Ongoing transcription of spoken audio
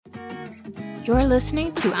You're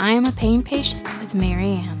listening to I Am a Pain Patient with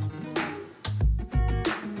Mary Ann.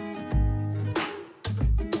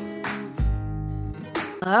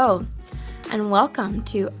 Hello, and welcome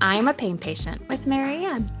to I Am a Pain Patient with Mary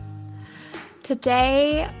Ann.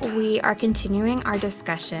 Today, we are continuing our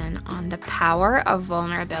discussion on the power of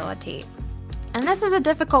vulnerability. And this is a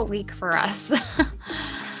difficult week for us.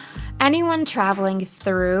 Anyone traveling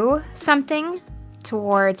through something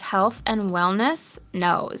towards health and wellness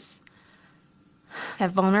knows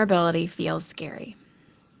that vulnerability feels scary.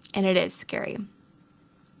 And it is scary.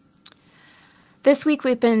 This week,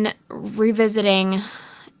 we've been revisiting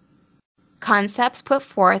concepts put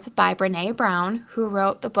forth by Brene Brown, who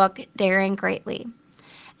wrote the book Daring Greatly.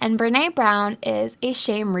 And Brene Brown is a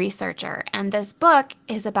shame researcher, and this book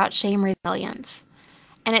is about shame resilience.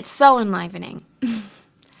 And it's so enlivening.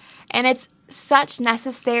 And it's such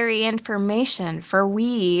necessary information for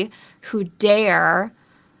we who dare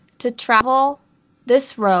to travel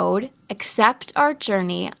this road, accept our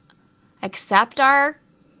journey, accept our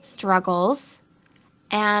struggles,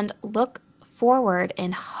 and look forward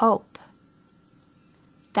in hope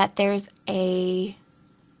that there's a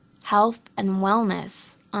health and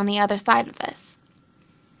wellness on the other side of this.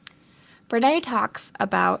 Brene talks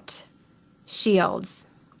about shields,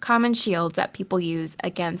 common shields that people use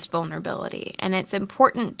against vulnerability. And it's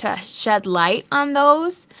important to shed light on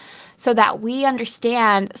those so that we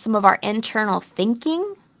understand some of our internal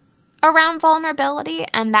thinking around vulnerability,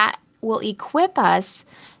 and that will equip us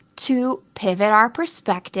to pivot our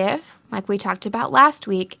perspective, like we talked about last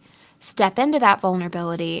week, step into that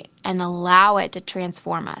vulnerability and allow it to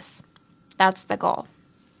transform us. That's the goal.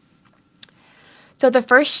 So the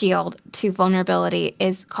first shield to vulnerability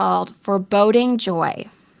is called Foreboding Joy.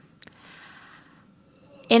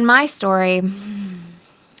 In my story,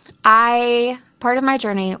 part of my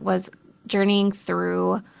journey was journeying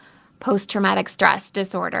through post-traumatic stress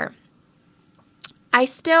disorder. I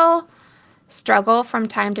still struggle from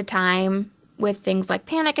time to time with things like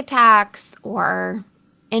panic attacks or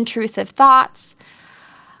intrusive thoughts.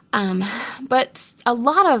 But a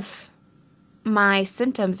lot of my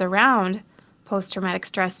symptoms around post-traumatic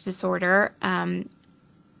stress disorder,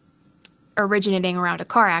 originating around a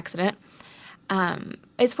car accident,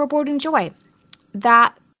 is foreboding joy.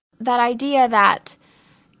 That idea that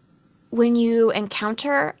when you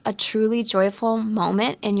encounter a truly joyful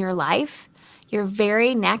moment in your life, your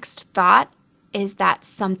very next thought is that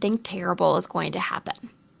something terrible is going to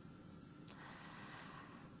happen.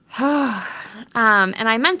 And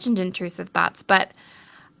I mentioned intrusive thoughts, but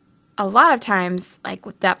a lot of times, like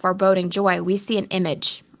with that foreboding joy, we see an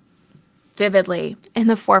image vividly in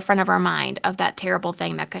the forefront of our mind of that terrible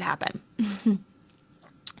thing that could happen.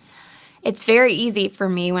 It's very easy for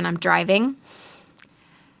me when I'm driving.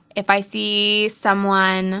 If I see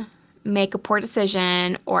someone make a poor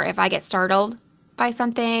decision, or if I get startled by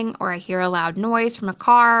something, or I hear a loud noise from a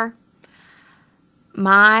car,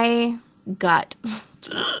 my gut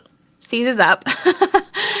seizes up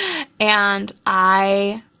and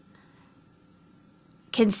I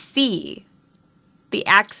can see the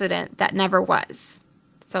accident that never was.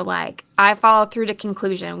 So like I follow through to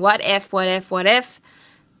conclusion. What if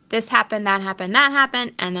this happened, that happened,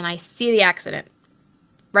 and then I see the accident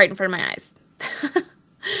right in front of my eyes.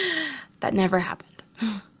 That never happened.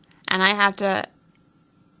 And I have to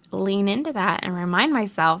lean into that and remind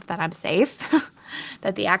myself that I'm safe,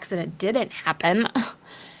 that the accident didn't happen,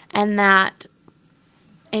 and that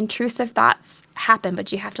intrusive thoughts happen,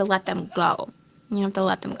 but you have to let them go. You have to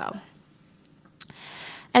let them go.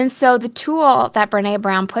 And so the tool that Brene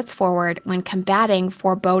Brown puts forward when combating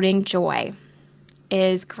foreboding joy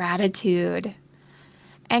is gratitude.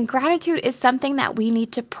 And gratitude is something that we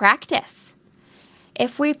need to practice.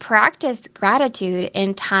 If we practice gratitude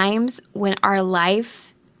in times when our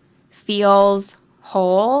life feels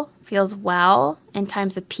whole, feels well, in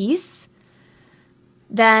times of peace,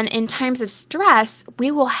 then in times of stress,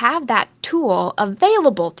 we will have that tool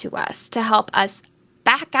available to us to help us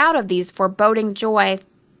back out of these foreboding joy,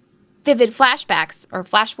 vivid flashbacks or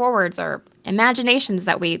flash forwards or imaginations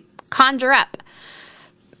that we conjure up.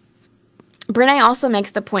 Brene also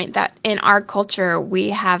makes the point that in our culture, we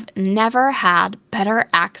have never had better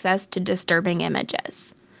access to disturbing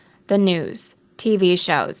images. The news, TV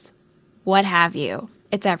shows, what have you.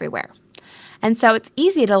 It's everywhere. And so it's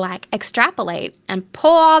easy to extrapolate and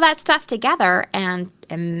pull all that stuff together and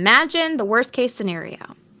imagine the worst case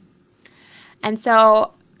scenario. And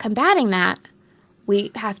so combating that,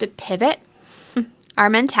 we have to pivot our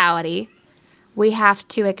mentality. We have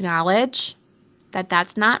to acknowledge that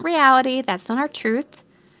that's not reality, that's not our truth,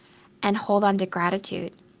 and hold on to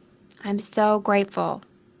gratitude. I'm so grateful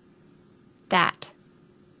that.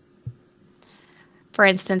 For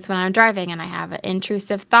instance, when I'm driving and I have an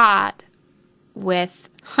intrusive thought with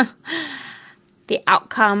the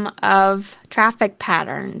outcome of traffic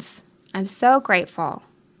patterns, I'm so grateful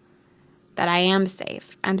that I am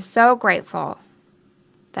safe. I'm so grateful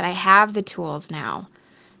that I have the tools now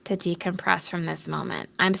to decompress from this moment.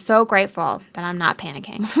 I'm so grateful that I'm not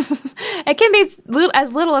panicking. It can be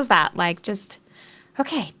as little as that, like just,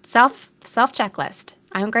 okay, self checklist.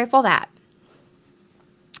 I'm grateful that.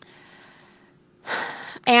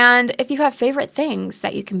 And if you have favorite things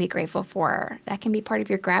that you can be grateful for, that can be part of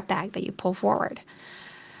your grab bag that you pull forward.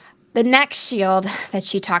 The next shield that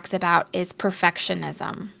she talks about is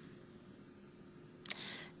perfectionism.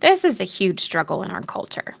 This is a huge struggle in our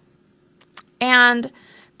culture. And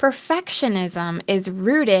perfectionism is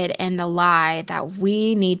rooted in the lie that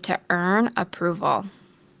we need to earn approval.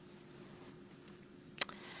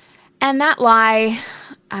 And that lie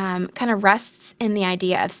kind of rests in the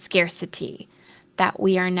idea of scarcity, that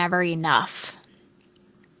we are never enough.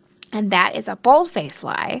 And that is a bold-faced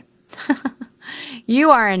lie. You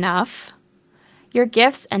are enough. Your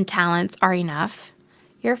gifts and talents are enough.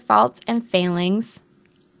 Your faults and failings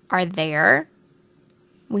are there.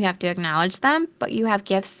 We have to acknowledge them, but you have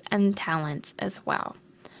gifts and talents as well.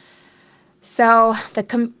 So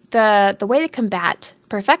the way to combat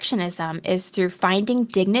perfectionism is through finding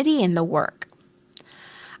dignity in the work.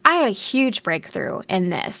 I had a huge breakthrough in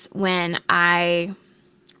this when I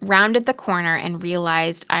rounded the corner and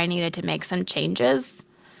realized I needed to make some changes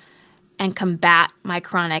and combat my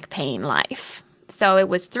chronic pain life. So it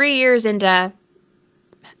was 3 years into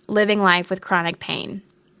living life with chronic pain.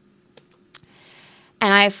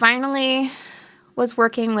 And I finally was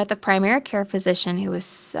working with a primary care physician who was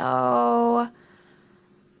so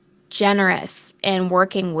generous in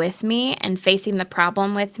working with me and facing the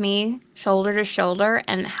problem with me shoulder to shoulder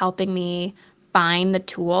and helping me find the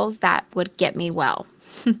tools that would get me well.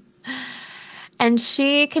 And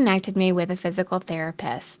she connected me with a physical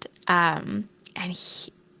therapist. And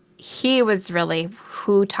he was really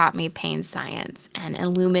who taught me pain science and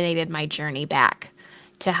illuminated my journey back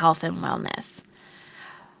to health and wellness.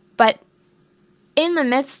 But in the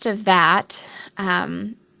midst of that,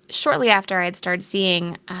 shortly after I had started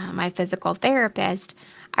seeing my physical therapist,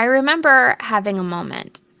 I remember having a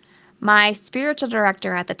moment. My spiritual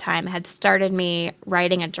director at the time had started me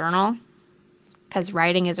writing a journal, because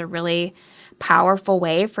writing is a really powerful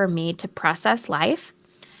way for me to process life.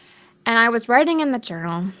 And I was writing in the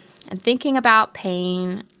journal and thinking about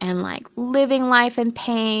pain and like living life in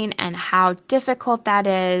pain and how difficult that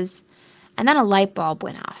is. And then a light bulb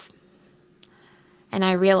went off. And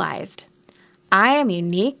I realized I am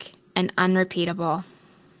unique and unrepeatable.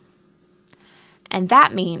 And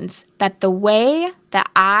that means that the way that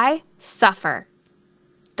I suffer,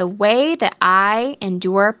 the way that I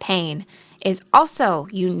endure pain is also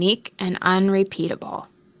unique and unrepeatable.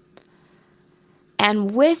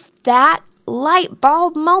 And with that light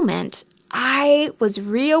bulb moment, I was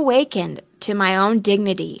reawakened to my own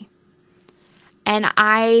dignity. And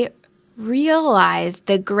I realized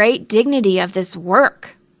the great dignity of this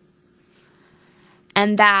work.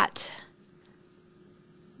 And that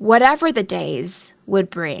whatever the days would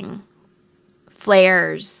bring,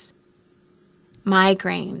 flares,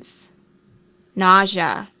 migraines,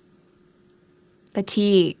 nausea,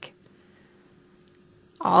 fatigue,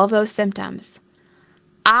 all of those symptoms,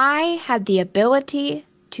 I had the ability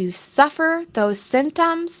to suffer those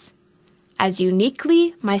symptoms as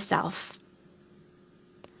uniquely myself.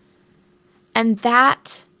 And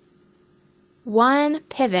that one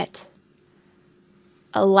pivot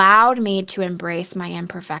allowed me to embrace my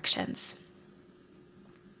imperfections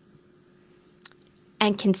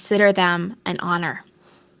and consider them an honor,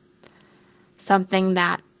 something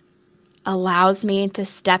that allows me to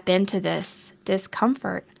step into this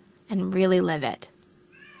discomfort and really live it.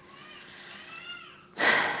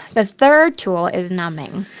 The third tool is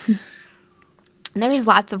numbing. And there's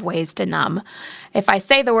lots of ways to numb. If I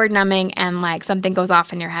say the word numbing and like something goes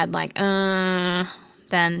off in your head like, then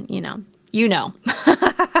you know.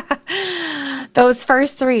 Those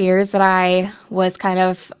first 3 years that I was kind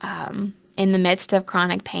of in the midst of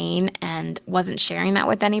chronic pain and wasn't sharing that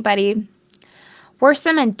with anybody were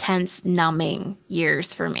some intense numbing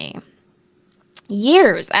years for me.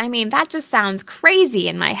 Years. I mean, that just sounds crazy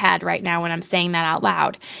in my head right now when I'm saying that out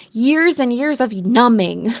loud. Years and years of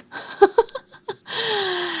numbing.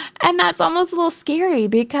 And that's almost a little scary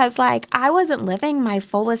because, like, I wasn't living my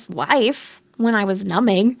fullest life when I was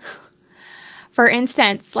numbing. For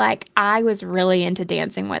instance, like, I was really into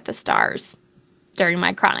Dancing with the Stars during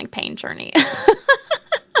my chronic pain journey.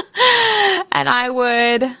 And I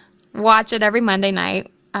would watch it every Monday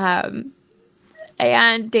night, and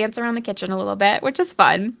dance around the kitchen a little bit, which is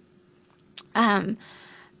fun.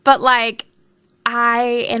 But like,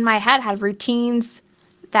 I, in my head, had routines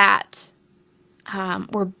that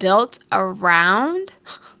were built around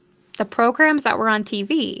the programs that were on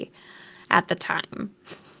TV at the time.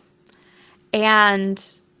 And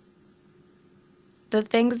the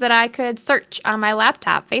things that I could search on my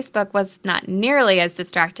laptop. Facebook was not nearly as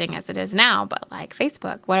distracting as it is now, but like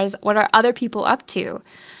Facebook, what are other people up to?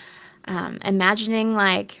 Imagining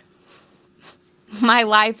like my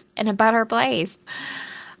life in a better place.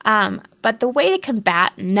 But the way to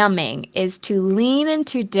combat numbing is to lean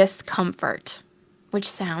into discomfort, which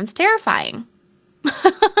sounds terrifying.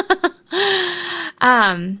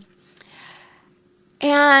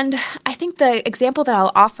 And I think the example that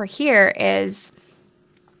I'll offer here is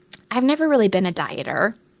I've never really been a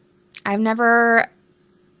dieter. I've never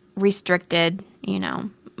restricted,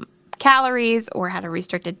 calories or had a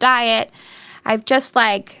restricted diet. I've just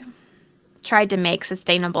like tried to make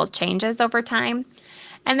sustainable changes over time.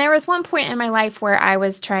 And there was one point in my life where I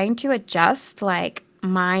was trying to adjust like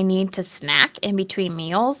my need to snack in between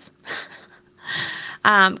meals.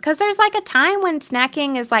 Because there's like a time when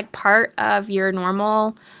snacking is like part of your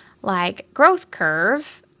normal like growth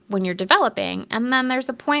curve when you're developing. And then there's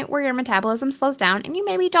a point where your metabolism slows down and you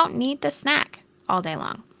maybe don't need to snack all day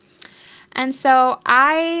long. And so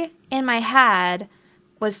I, in my head,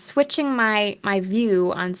 was switching my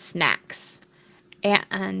view on snacks.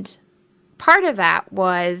 And part of that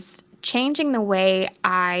was changing the way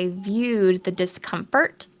I viewed the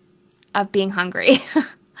discomfort of being hungry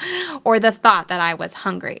or the thought that I was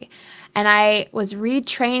hungry. And I was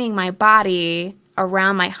retraining my body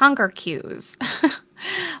around my hunger cues.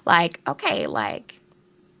 Like, okay, like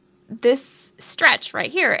this stretch right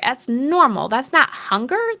here, that's normal. That's not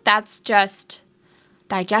hunger. That's just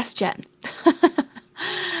digestion.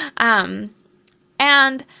 And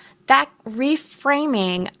that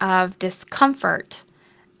reframing of discomfort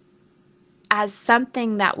as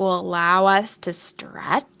something that will allow us to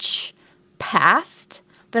stretch past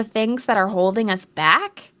the things that are holding us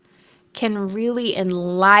back can really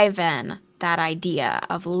enliven that idea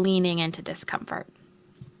of leaning into discomfort.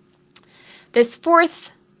 This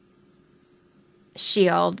fourth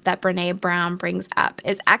shield that Brene Brown brings up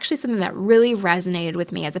is actually something that really resonated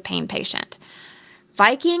with me as a pain patient.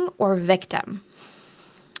 Viking or victim.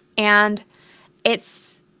 And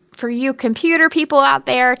it's for you computer people out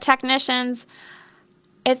there, technicians,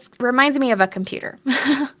 it reminds me of a computer.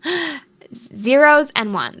 Zeros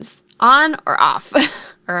and ones, on or off,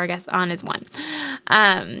 or I guess on is one.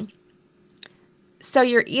 So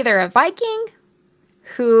you're either a Viking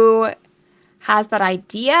who has that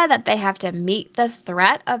idea that they have to meet the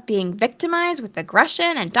threat of being victimized with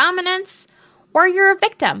aggression and dominance, or you're a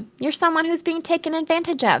victim. You're someone who's being taken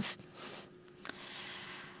advantage of.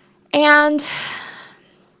 And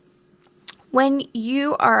when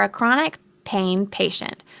you are a chronic pain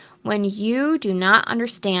patient, when you do not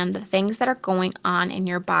understand the things that are going on in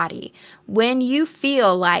your body, when you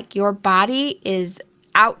feel like your body is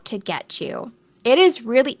out to get you, it is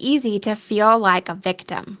really easy to feel like a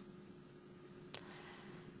victim.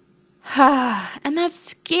 And that's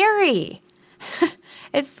scary.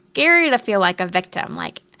 It's scary to feel like a victim,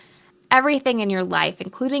 like everything in your life,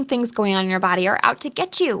 including things going on in your body, are out to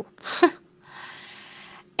get you.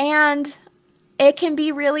 And it can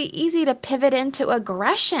be really easy to pivot into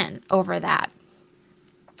aggression over that.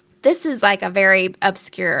 This is like a very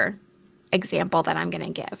obscure example that I'm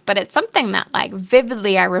going to give, but it's something that like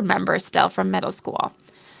vividly I remember still from middle school.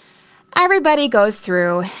 Everybody goes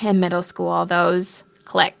through in middle school those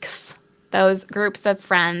cliques, those groups of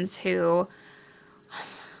friends who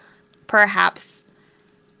perhaps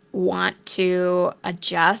want to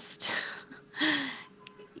adjust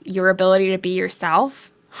your ability to be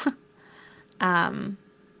yourself. And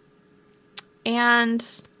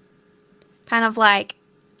kind of like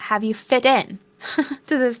have you fit in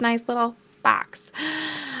to this nice little box.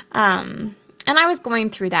 And I was going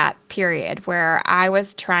through that period where I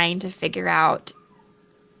was trying to figure out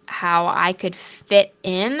how I could fit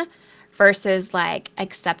in versus like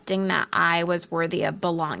accepting that I was worthy of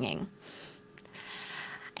belonging.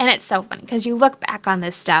 And it's so funny because you look back on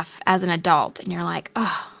this stuff as an adult and you're like,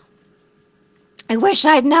 oh, I wish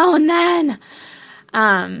I'd known then.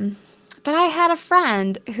 But I had a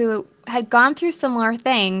friend who had gone through similar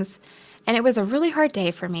things, and it was a really hard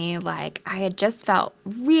day for me. Like I had just felt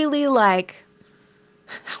really like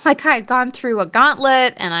I had gone through a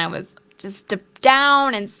gauntlet, and I was just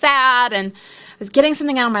down and sad, and I was getting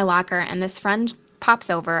something out of my locker, and this friend pops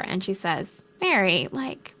over and she says, Mary,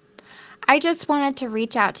 like, I just wanted to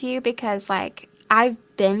reach out to you because, like, I've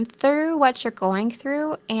been through what you're going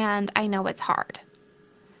through, and I know it's hard.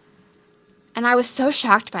 And I was so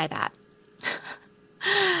shocked by that.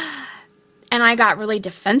 And I got really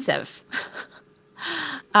defensive.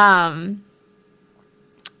 And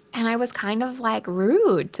I was kind of like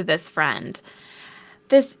rude to this friend.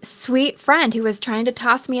 This sweet friend who was trying to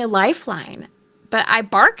toss me a lifeline. But I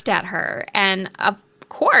barked at her. And of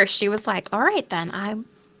course, she was like, all right, then,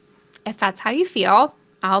 if that's how you feel,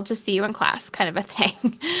 I'll just see you in class, kind of a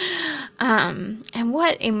thing. And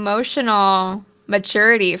what emotional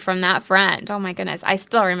maturity from that friend. Oh my goodness. I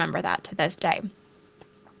still remember that to this day.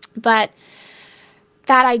 But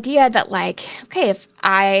that idea that, like, okay, if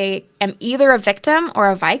I am either a victim or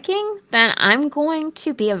a Viking, then I'm going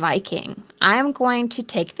to be a Viking. I'm going to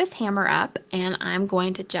take this hammer up and I'm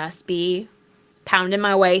going to just be pounding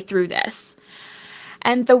my way through this.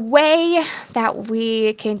 And the way that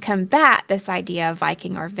we can combat this idea of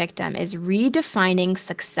Viking or victim is redefining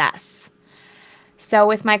success. So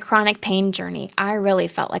with my chronic pain journey, I really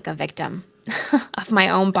felt like a victim of my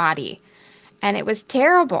own body. And it was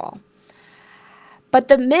terrible. But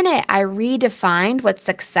the minute I redefined what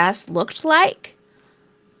success looked like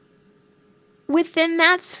within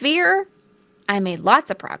that sphere, I made lots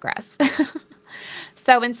of progress.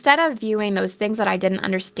 So instead of viewing those things that I didn't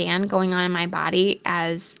understand going on in my body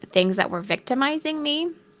as things that were victimizing me,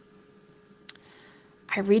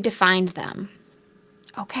 I redefined them.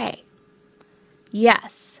 Okay.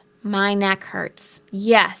 Yes, my neck hurts.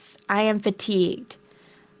 Yes, I am fatigued.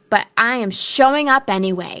 But I am showing up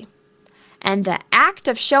anyway. And the act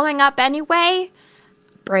of showing up anyway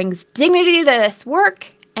brings dignity to this work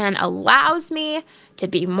and allows me to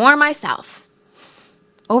be more myself.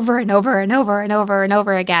 Over and over and over and over and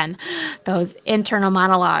over again. Those internal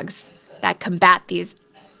monologues that combat these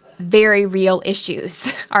very real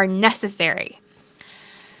issues are necessary.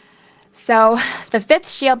 So the fifth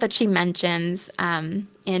shield that she mentions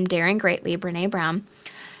in Daring Greatly, Brene Brown,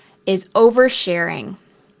 is oversharing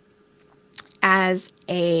as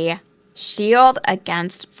a shield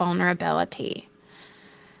against vulnerability.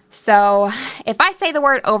 So if I say the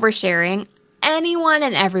word oversharing, anyone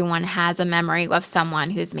and everyone has a memory of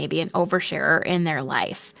someone who's maybe an oversharer in their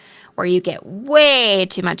life, where you get way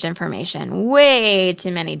too much information, way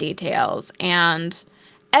too many details, and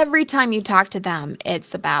every time you talk to them,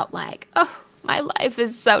 it's about like, oh, my life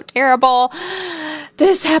is so terrible.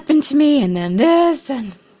 This happened to me, and then this,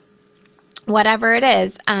 and whatever it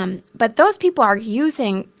is. But those people are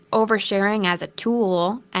using oversharing as a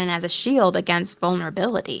tool and as a shield against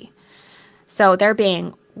vulnerability. So they're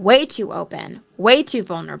being way too open, way too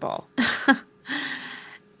vulnerable.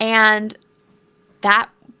 And that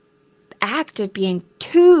act of being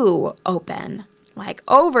too open, like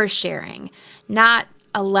oversharing, not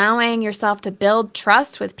allowing yourself to build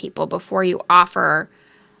trust with people before you offer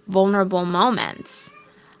vulnerable moments,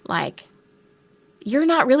 like you're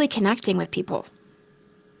not really connecting with people.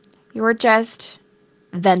 You're just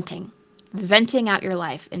venting out your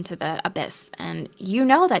life into the abyss. And you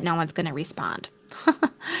know that no one's going to respond.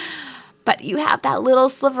 But you have that little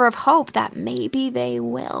sliver of hope that maybe they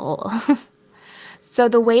will. So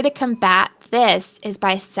the way to combat this is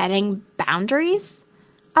by setting boundaries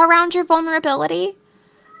around your vulnerability,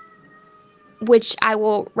 which I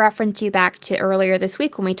will reference you back to earlier this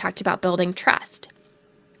week when we talked about building trust.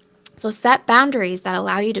 So set boundaries that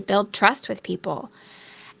allow you to build trust with people.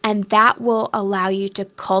 And that will allow you to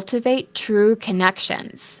cultivate true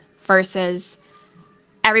connections versus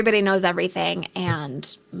everybody knows everything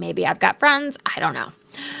and maybe I've got friends. I don't know.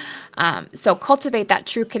 So cultivate that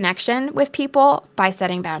true connection with people by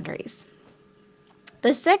setting boundaries.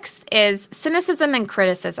 The sixth is cynicism and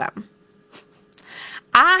criticism.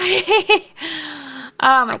 Oh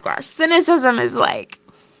my gosh, cynicism is like,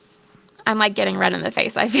 I'm like getting red in the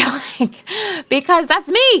face, I feel like, because that's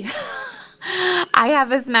me. I have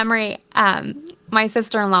this memory, my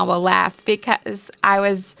sister-in-law will laugh because I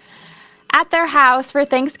was at their house for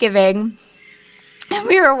Thanksgiving and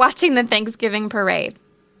we were watching the Thanksgiving parade.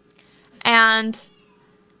 And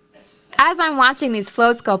as I'm watching these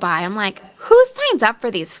floats go by, I'm like, who signs up for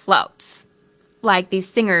these floats? Like these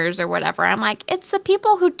singers or whatever. I'm like, it's the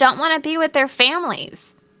people who don't want to be with their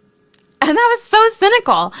families. And that was so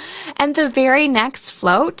cynical. And the very next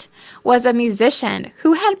float was a musician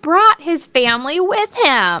who had brought his family with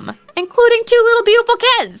him, including two little beautiful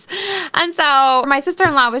kids. And so my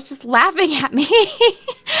sister-in-law was just laughing at me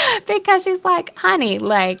because she's like, honey,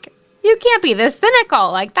 like, you can't be this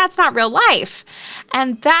cynical. Like, that's not real life.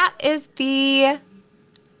 And that is the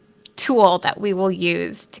tool that we will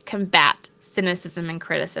use to combat cynicism and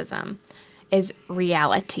criticism is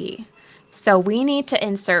reality. So we need to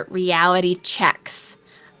insert reality checks.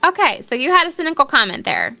 Okay, so you had a cynical comment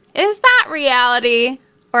there. Is that reality?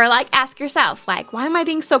 Or ask yourself, why am I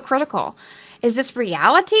being so critical? Is this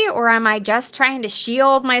reality, or am I just trying to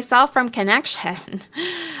shield myself from connection?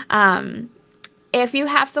 If you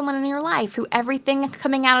have someone in your life who everything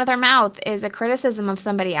coming out of their mouth is a criticism of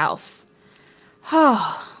somebody else,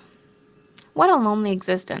 oh, what a lonely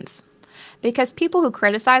existence. Because people who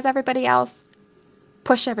criticize everybody else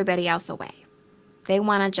push everybody else away. They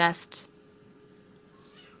want to just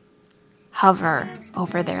hover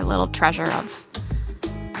over their little treasure of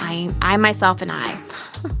I, myself, and I.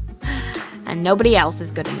 And nobody else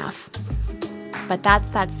is good enough. But that's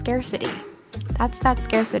that scarcity. That's that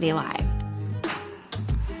scarcity lie.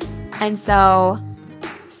 And so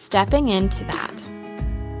stepping into that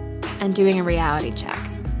and doing a reality check.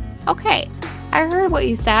 Okay, I heard what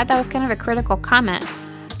you said. That was kind of a critical comment.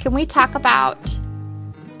 Can we talk about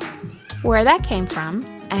where that came from?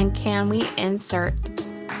 And can we insert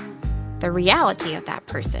the reality of that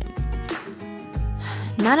person?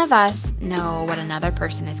 None of us know what another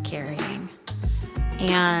person is carrying.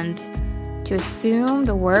 And to assume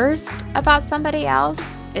the worst about somebody else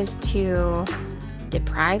is to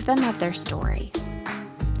deprive them of their story.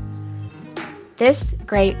 This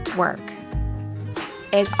great work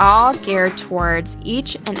is all geared towards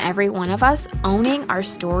each and every one of us owning our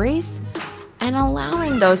stories and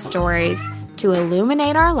allowing those stories to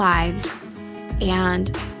illuminate our lives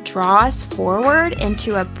and draw us forward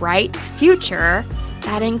into a bright future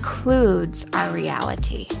that includes our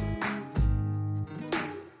reality.